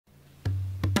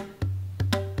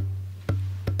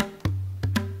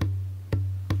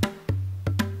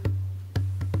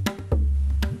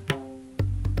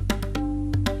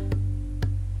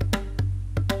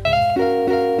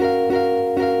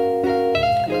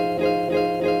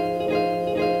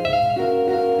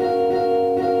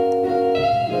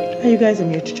Hi you guys, I'm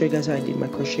here to show you guys how I did my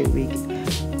crochet wig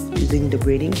using the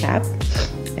braiding cap,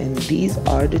 and these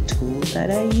are the tools that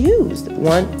I used.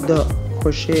 One, the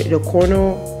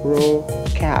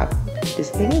Cornrows Cap.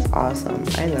 This thing is awesome.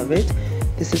 I love it.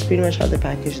 This is pretty much how the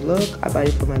package look. I bought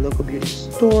it from my local beauty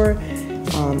store.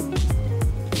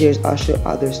 There's also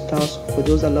other stuff. So for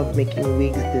those that love making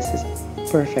wigs, this is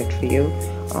perfect for you.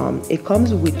 It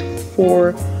comes with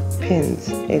 4 pins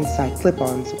inside,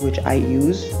 clip-ons, which I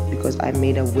use because I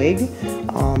made a wig.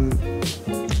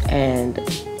 And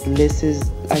this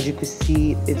is, as you can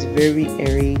see, it's very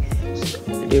airy.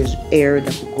 There's air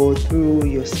that will go through.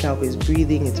 Your scalp is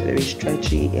breathing. It's very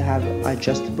stretchy. You have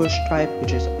adjustable stripe,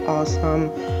 which is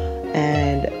awesome.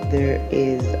 And there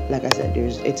is, like I said,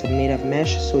 it's made of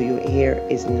mesh, so your hair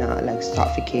is not like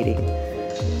suffocating.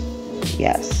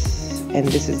 Yes, and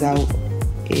this is how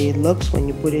it looks when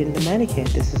you put it in the mannequin.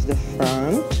 This is the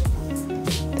front,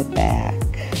 the back.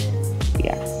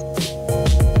 Yes.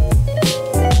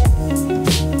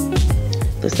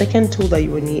 The second tool that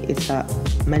you will need is a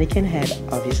mannequin head,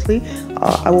 obviously.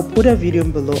 I will put a video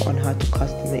below on how to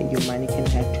customize your mannequin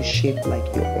head to shape like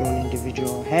your own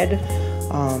individual head.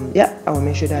 Yeah, I will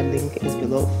make sure that link is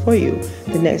below for you.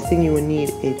 The next thing you will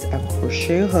need is a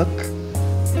crochet hook,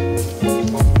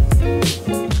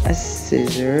 a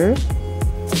scissor,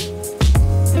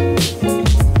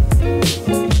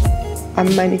 a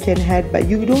mannequin head, but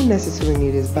you don't necessarily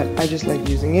need this, but I just like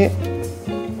using it,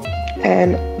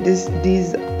 and these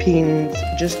pins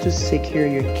just to secure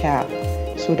your cap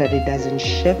so that it doesn't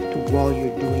shift while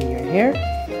you're doing your hair.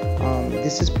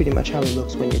 This is pretty much how it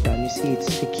looks when you're done. You see,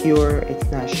 it's secure, it's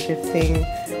not shifting.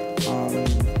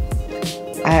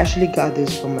 I actually got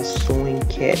this from a sewing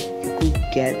kit. You could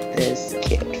get this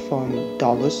kit from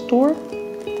dollar store.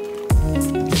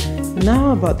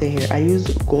 Now about the hair, I use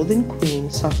Golden Queen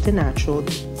Soft and Natural.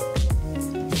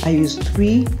 I use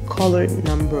 3 color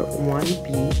number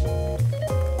 1B,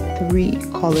 3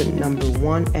 color number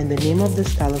 1, and the name of the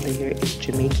style of the hair is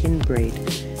Jamaican braid.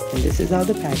 And this is how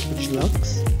the package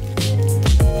looks.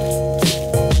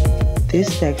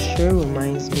 This texture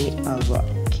reminds me of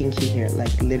kinky hair,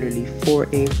 like literally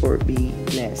 4A, 4B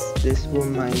ness. This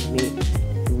reminds me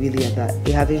really of that.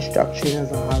 They have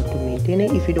instructions on how to maintain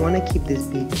it. If you don't want to keep this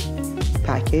big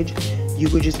package, you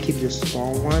could just keep the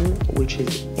small one, which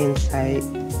is inside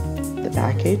the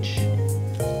package,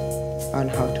 on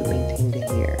how to maintain the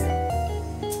hair.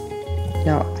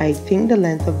 Now, I think the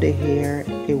length of the hair,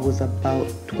 it was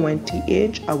about 20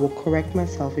 inch. I will correct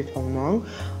myself if I'm wrong.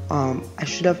 I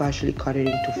should have actually cut it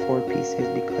into 4 pieces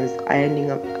because I ended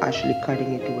up actually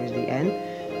cutting it towards the end.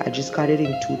 I just cut it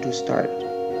in 2 to start.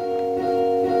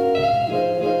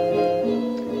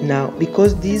 Now,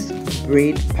 because these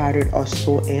braid patterns are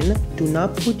sewn in, do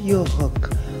not put your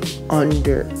hook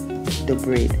under the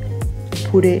braid.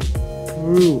 Put it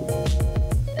through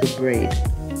the braid,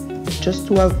 just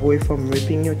to avoid from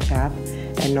ripping your cap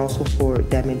and also for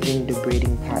damaging the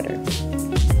braiding pattern.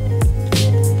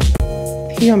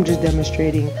 Here I'm just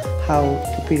demonstrating how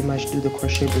to pretty much do the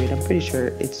crochet braid. I'm pretty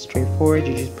sure it's straightforward.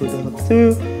 You just put the hook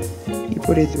through, you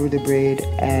put it through the braid,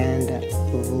 and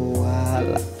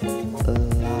voila.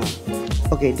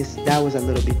 Okay, that was a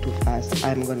little bit too fast.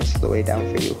 I'm gonna slow it down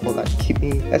for you. Hold on, give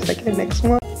me a second. Next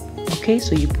one. Okay,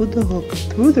 so you put the hook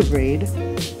through the braid,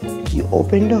 you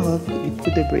open the hook, you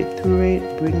put the braid through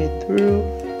it, bring it through,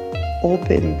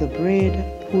 open the braid,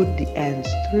 put the ends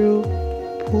through,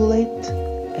 pull it,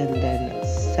 and then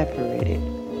separate it.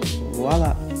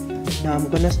 Voila. Now I'm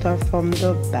gonna start from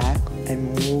the back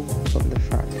and move from the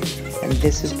front, and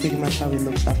this is pretty much how it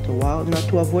looks after a while. Now,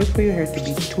 to avoid for your hair to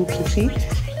be too poofy,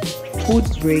 put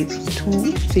braids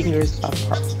 2 fingers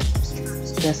apart.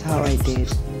 That's how I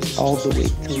did all the way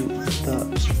to the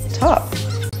top.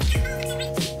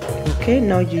 Okay,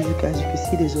 now you guys, you can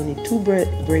see there's only 2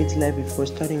 braids left before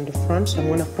starting the front, so I'm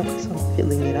going to focus on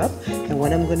filling it up. And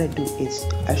what I'm going to do is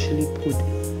actually put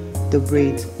the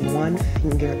braids 1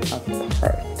 finger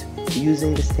apart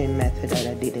using the same method that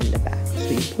I did in the back. So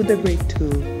you put the braid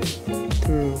 2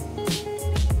 through,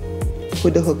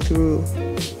 put the hook through,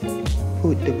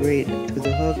 put the braid through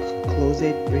the hook, close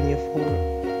it, bring it forward,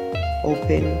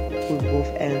 open, put both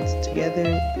ends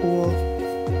together, pull,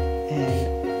 and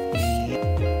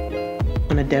I'm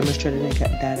gonna demonstrate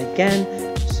that again.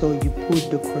 So you put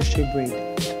the crochet braid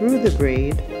through the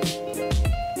braid,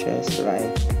 just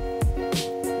like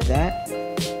that.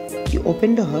 You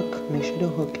open the hook, make sure the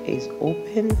hook is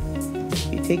open.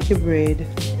 You take your braid,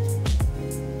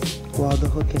 while the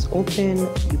hook is open,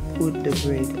 you put the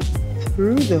braid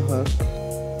through the hook,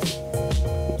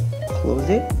 close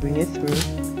it, bring it through,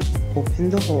 open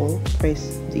the hole,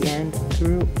 press the end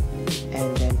through,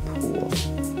 and then pull.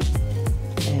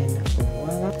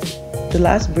 The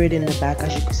last braid in the back,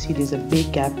 as you can see, there's a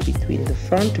big gap between the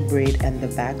front braid and the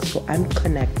back, so I'm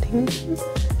connecting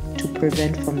to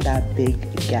prevent from that big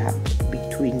gap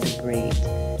between the braids.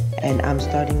 And I'm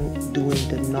starting doing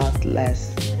the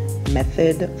knotless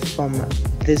method from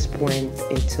this point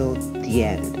until the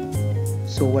end.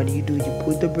 So what do? You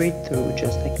put the braid through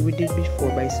just like we did before,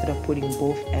 but instead of putting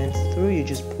both ends through, you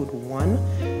just put one,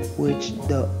 which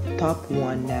the top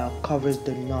one now covers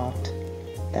the knot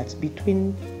that's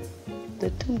between the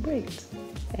two braids,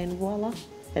 and voila.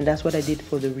 And that's what I did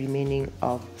for the remaining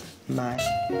of my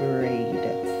braid.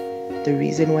 The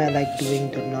reason why I like doing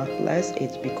the knotless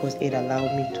is because it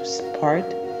allowed me to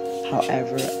part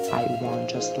however I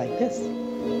want, just like this.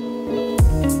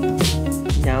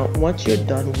 Now once you're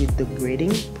done with the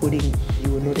braiding,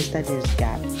 you will notice that there's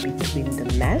gap between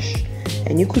the mesh,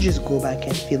 and you could just go back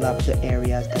and fill up the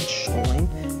areas that's showing,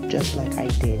 just like I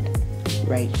did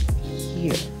right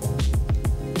here.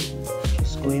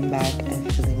 Just going back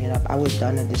and filling it up. I was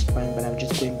done at this point, but I'm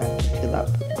just going back to fill up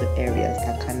the areas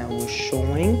that kind of was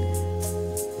showing,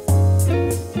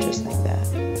 just like that.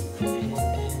 And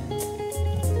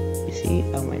you see,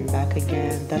 I went back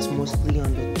again. That's mostly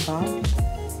on the top,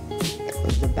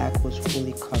 because the back was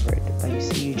fully covered. But you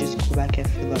see, you just go back and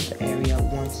fill up the area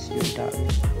once you're done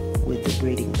with the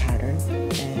braiding pattern,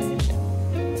 and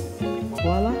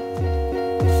voila.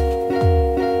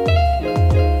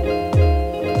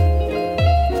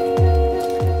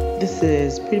 This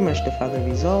is pretty much the final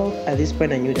result. At this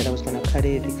point I knew that I was going to cut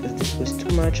it because this was too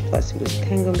much, plus it was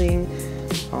tangling.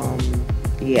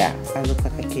 Yeah, I look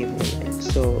like a cavewoman.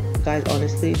 So guys,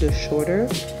 honestly, the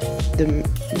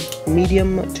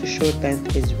medium to short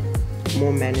length is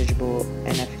more manageable,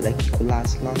 and I feel like it could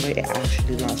last longer. It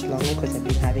actually lasts longer because I've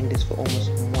been having this for almost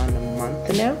a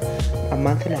month now, a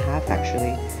month and a half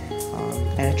actually.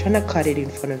 And I'm trying to cut it in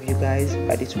front of you guys,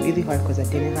 but it's really hard because I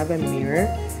didn't have a mirror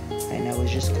and I was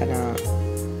just kind of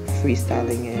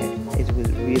freestyling it. It was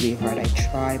really hard. I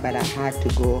tried, but I had to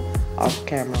go off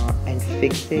camera and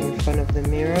fix it in front of the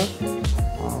mirror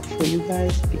for you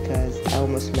guys because I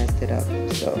almost messed it up.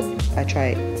 So I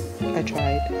tried.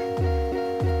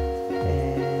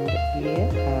 And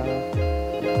yeah,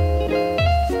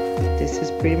 this is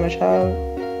pretty much how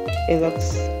it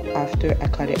looks after I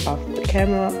cut it off the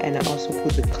camera, and I also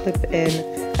put the clip in.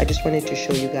 I just wanted to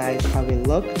show you guys how it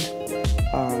looked.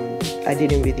 I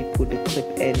didn't really put the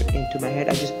clip into my head.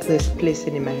 I just placed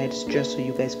it in my head just so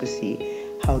you guys could see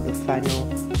how the final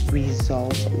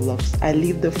result looks. I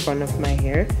leave the front of my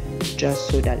hair just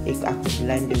so that I could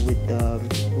blend it with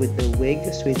the wig,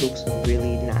 so it looks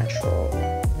really natural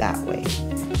that way.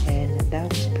 And that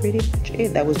was pretty much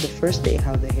it. That was the first day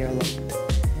how the hair looked.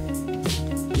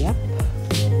 Yep.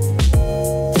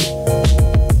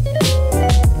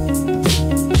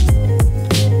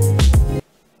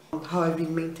 How I've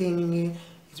been maintaining it,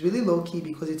 it's really low-key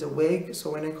because it's a wig,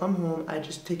 so when I come home I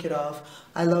just take it off.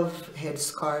 I love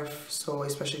headscarf, so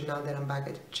especially now that I'm back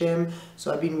at the gym,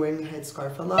 so I've been wearing a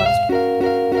headscarf a lot. So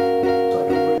I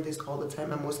don't wear this all the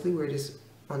time. I mostly wear this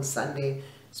on Sunday,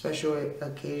 special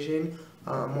occasion.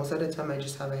 Most of the time I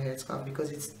just have a headscarf because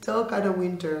it's still kind of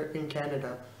winter in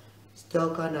Canada,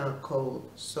 still kind of cold,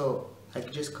 so I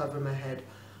can just cover my head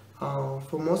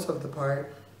for most of the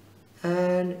part.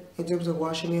 And in terms of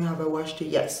washing it, have I washed it?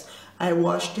 Yes, I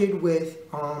washed it with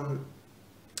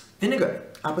vinegar,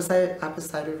 apple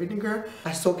cider vinegar.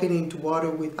 I soak it into water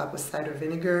with apple cider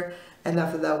vinegar, and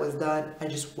after that was done, I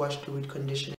just washed it with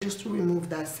conditioner just to remove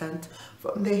that scent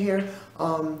from the hair.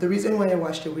 The reason why I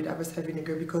washed it with apple cider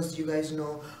vinegar, because you guys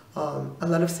know a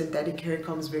lot of synthetic hair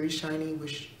comes very shiny,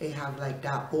 which they have like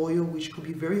that oil, which could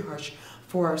be very harsh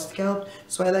for our scalp.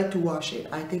 So I like to wash it.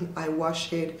 I think I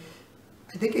washed it,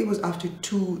 I think it was after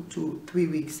 2 to 3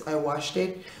 weeks I washed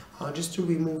it, just to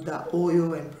remove that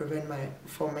oil and prevent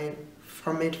from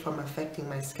affecting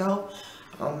my scalp.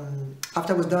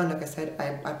 After I was done, like I said,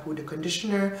 I put the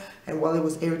conditioner, and while it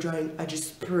was air drying, I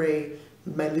just spray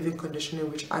my leave-in conditioner,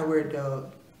 which I wear the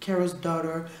Carol's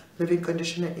Daughter leave-in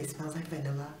conditioner. It smells like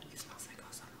vanilla. It smells like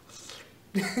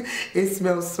awesome. It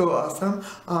smells so awesome.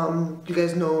 You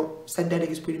guys know synthetic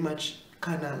is pretty much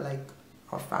kind of like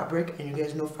a fabric, and you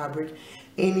guys know fabric,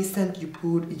 any scent you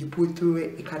put through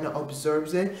it, it kind of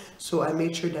absorbs it. So I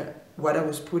made sure that what I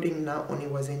was putting not only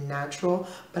was in natural,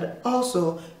 but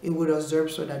also it would absorb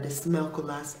so that the smell could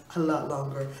last a lot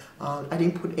longer. I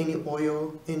didn't put any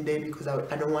oil in there because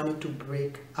I don't want it to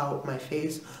break out my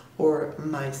face or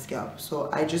my scalp. So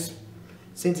I just,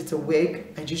 since it's a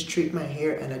wig, I just treat my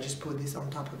hair and I just put this on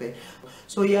top of it.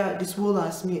 So yeah, this will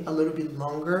last me a little bit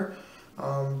longer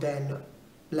than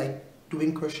like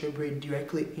doing crochet braid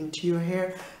directly into your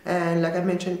hair. And like I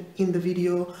mentioned in the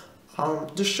video,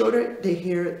 The shorter the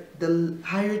hair, the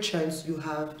higher chance you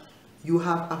have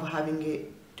of having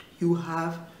it. You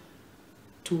have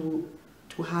to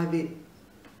have it.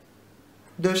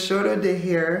 The shorter the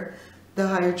hair, the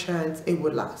higher chance it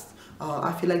would last.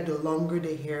 I feel like the longer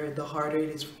the hair, the harder it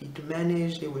is for you to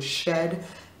manage. They will shed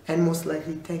and most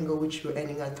likely tangle, which you're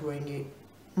ending up throwing it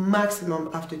maximum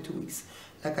after 2 weeks.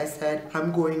 Like I said,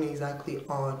 I'm going exactly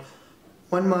on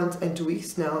 1 month and 2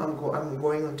 weeks now. I'm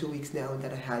going on 2 weeks now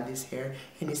that I had this hair,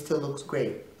 and it still looks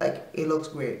great. Like, it looks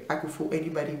great. I could fool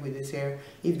anybody with this hair.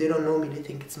 If they don't know me, they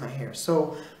think it's my hair.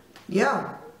 So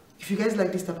yeah, if you guys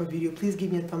like this type of video, please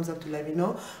give me a thumbs up to let me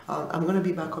know. I'm gonna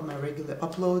be back on my regular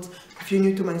uploads. If you're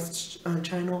new to my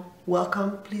channel,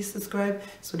 welcome. Please subscribe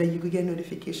so that you could get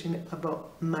notification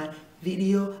about my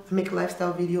video. I make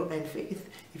lifestyle video and faith.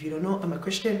 If you don't know, I'm a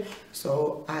Christian,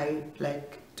 so I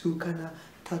like to kind of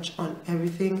touch on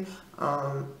everything.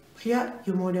 Yeah,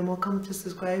 you're more than welcome to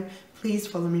subscribe. Please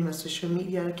follow me on my social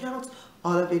media accounts.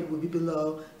 All of it will be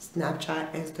below: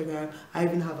 Snapchat, Instagram. I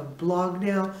even have a blog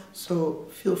now, so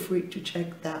feel free to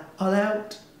check that all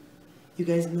out. You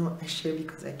guys know I share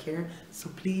because I care, so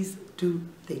please do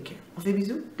take care. On fait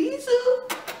bisous.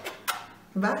 Bisous.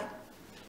 Bye.